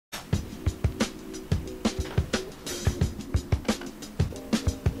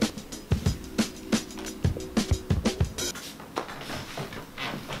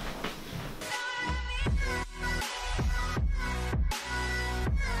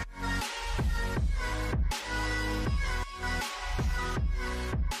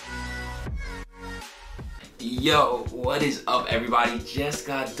Yo, what is up everybody? Just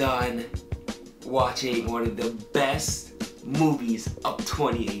got done watching one of the best movies of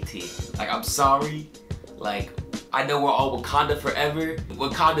 2018. Like, I'm sorry, like, I know we're all Wakanda forever.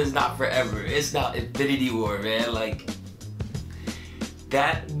 Wakanda's not forever. It's not Infinity War, man. Like,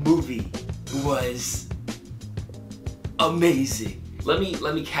 that movie was amazing. Let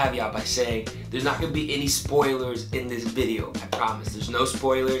me caveat by saying there's not gonna be any spoilers in this video. I promise. There's no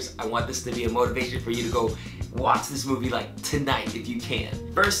spoilers. I want this to be a motivation for you to go watch this movie like tonight if you can.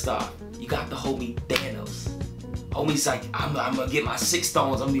 First off, you got the homie Thanos. Homie's like, I'm gonna get my 6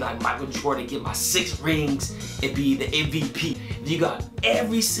 stones. I'm gonna be like Michael Jordan, get my 6 rings and be the MVP. You got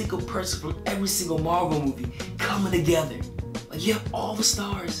every single person from every single Marvel movie coming together. Like, you have all the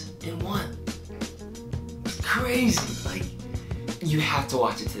stars in one. It's crazy. Like, you have to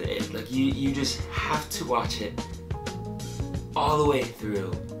watch it to the end. Like, you just have to watch it all the way through,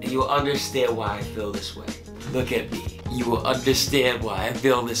 and you'll understand why I feel this way. Look at me. You will understand why I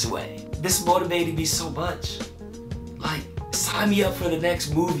feel this way. This motivated me so much. Like, sign me up for the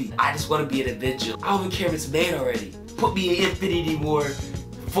next movie. I just want to be an Avenger. I don't even care if it's made already. Put me in Infinity War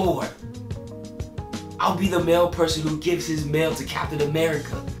 4. I'll be the male person who gives his mail to Captain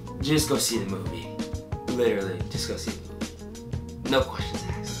America. Just go see the movie. Literally, just go see the movie. No questions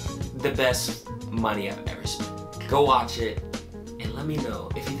asked. The best money I've ever spent. Go watch it and let me know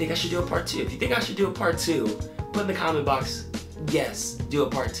if you think I should do a part 2. If you think I should do a part 2, put in the comment box, yes, do a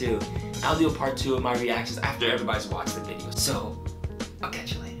part 2. I'll do a part 2 of my reactions after everybody's watched the video. So,